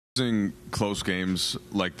Losing close games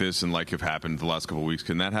like this and like have happened the last couple of weeks,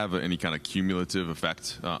 can that have any kind of cumulative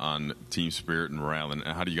effect on team spirit and morale? And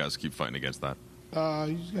how do you guys keep fighting against that?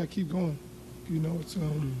 You just gotta keep going. You know, it's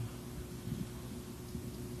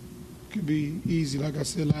could be easy, like I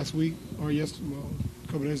said last week or yesterday, well, a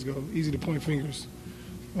couple days ago. Easy to point fingers,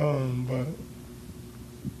 but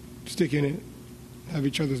stick in it, have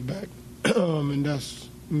each other's back, and that's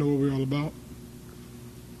what we're all about.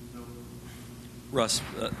 Russ,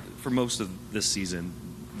 for most of this season,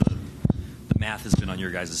 the math has been on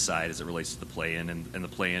your guys' side as it relates to the play-in, and the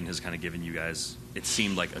play-in has kind of given you guys, it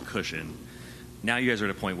seemed like a cushion. Now you guys are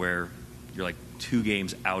at a point where you're like 2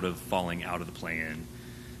 games out of falling out of the play-in,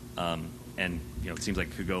 and it seems like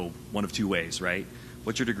it could go one of 2 ways, right?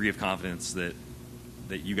 What's your degree of confidence that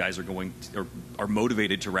you guys are going to, or are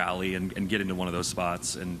motivated to rally and get into one of those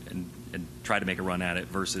spots and try to make a run at it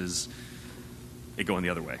versus it going the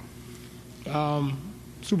other way?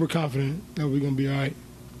 Super confident that we're going to be all right.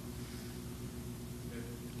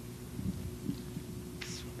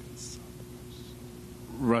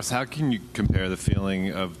 Russ, how can you compare the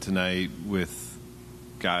feeling of tonight with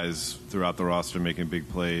guys throughout the roster making big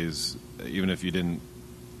plays, even if you didn't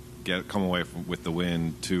come away with the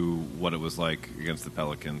win, to what it was like against the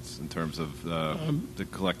Pelicans in terms of the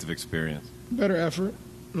collective experience? Better effort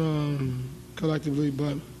collectively,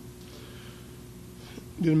 but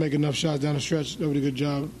didn't make enough shots down the stretch. They did a good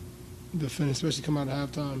job defending, especially come out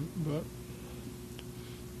at halftime, but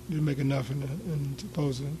didn't make enough to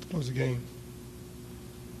close the game.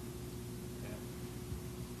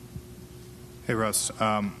 Hey, Russ,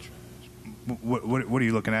 what are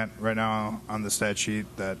you looking at right now on the stat sheet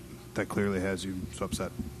that clearly has you so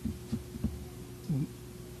upset?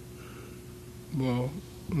 Well,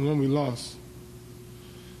 one, we lost.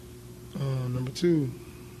 Number 2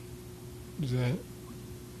 is that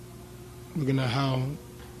looking at how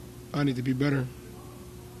I need to be better.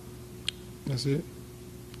 That's it.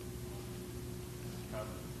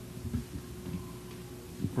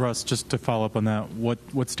 Russ, just to follow up on that,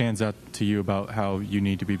 what stands out to you about how you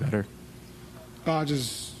need to be better? I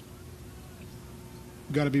just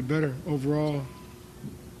got to be better. Overall,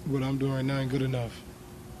 what I'm doing right now ain't good enough.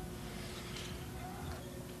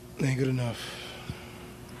 Ain't good enough.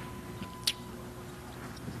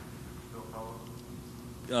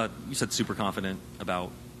 You said super confident about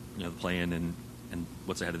the play-in and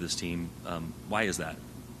what's ahead of this team. Why is that?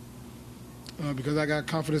 Because I got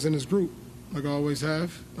confidence in this group, like I always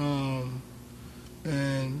have,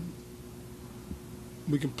 and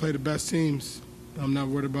we can play the best teams. I'm not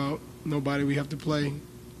worried about nobody we have to play.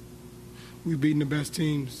 We've beaten the best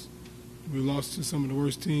teams. We lost to some of the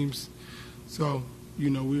worst teams. So,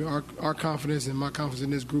 our confidence and my confidence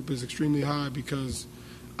in this group is extremely high because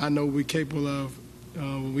I know we're capable of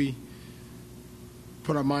when we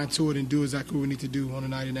put our mind to it and do exactly what we need to do on a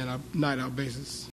night-in, night-out basis.